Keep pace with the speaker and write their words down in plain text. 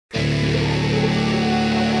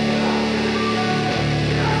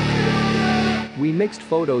mixed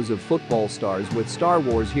photos of football stars with Star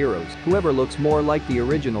Wars heroes. Whoever looks more like the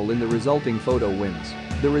original in the resulting photo wins.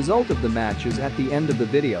 The result of the match is at the end of the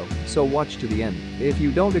video, so watch to the end. If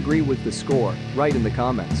you don't agree with the score, write in the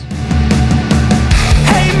comments.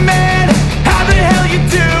 Hey man, how the hell you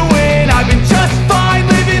doing? I've been just fine.